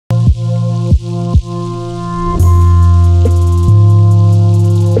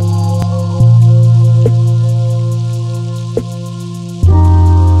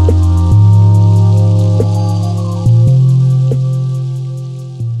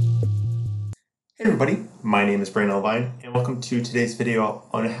everybody, my name is Brandon Levine, and welcome to today's video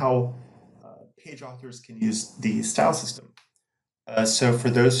on how page authors can use the style system. So for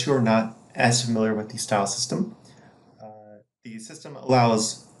those who are not as familiar with the style system, the system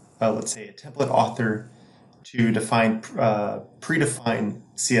allows, let's say, a template author to define predefined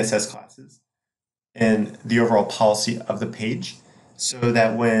CSS classes and the overall policy of the page, so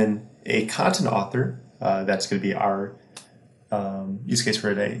that when a content author, that's going to be our use case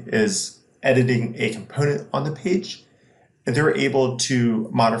for today, is editing a component on the page, they're able to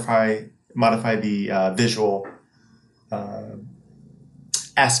modify the visual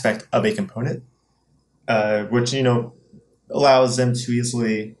aspect of a component, which allows them to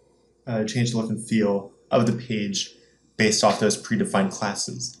easily change the look and feel of the page based off those predefined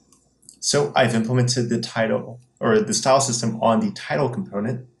classes. So I've implemented the title or the style system on the title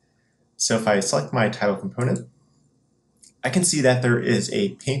component. So if I select my title component, I can see that there is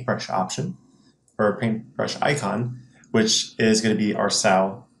a paintbrush option or a paintbrush icon, which is going to be our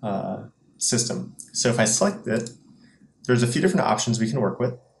style system. So if I select it, there's a few different options we can work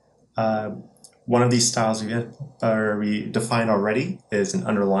with. One of these styles we defined already is an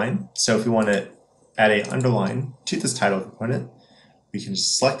underline. So if we want to add an underline to this title component, we can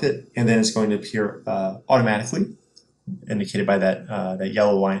just select it, and then it's going to appear automatically, indicated by that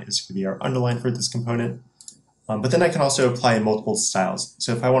yellow line is going to be our underline for this component. But then I can also apply multiple styles.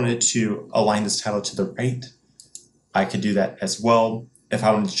 So if I wanted to align this title to the right, I could do that as well. If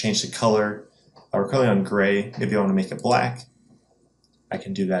I wanted to change the color, we're currently on gray, maybe I want to make it black, I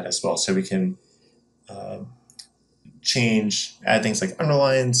can do that as well. So we can add things like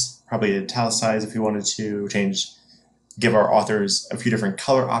underlines, probably italicize if you wanted to, give our authors a few different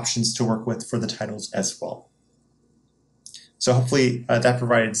color options to work with for the titles as well. So hopefully that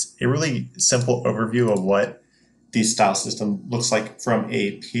provides a really simple overview of what the style system looks like from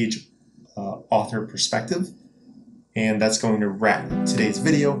a page author perspective. And that's going to wrap today's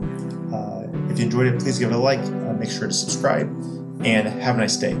video. If you enjoyed it, please give it a like, make sure to subscribe, and have a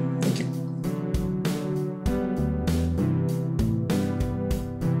nice day. Thank you.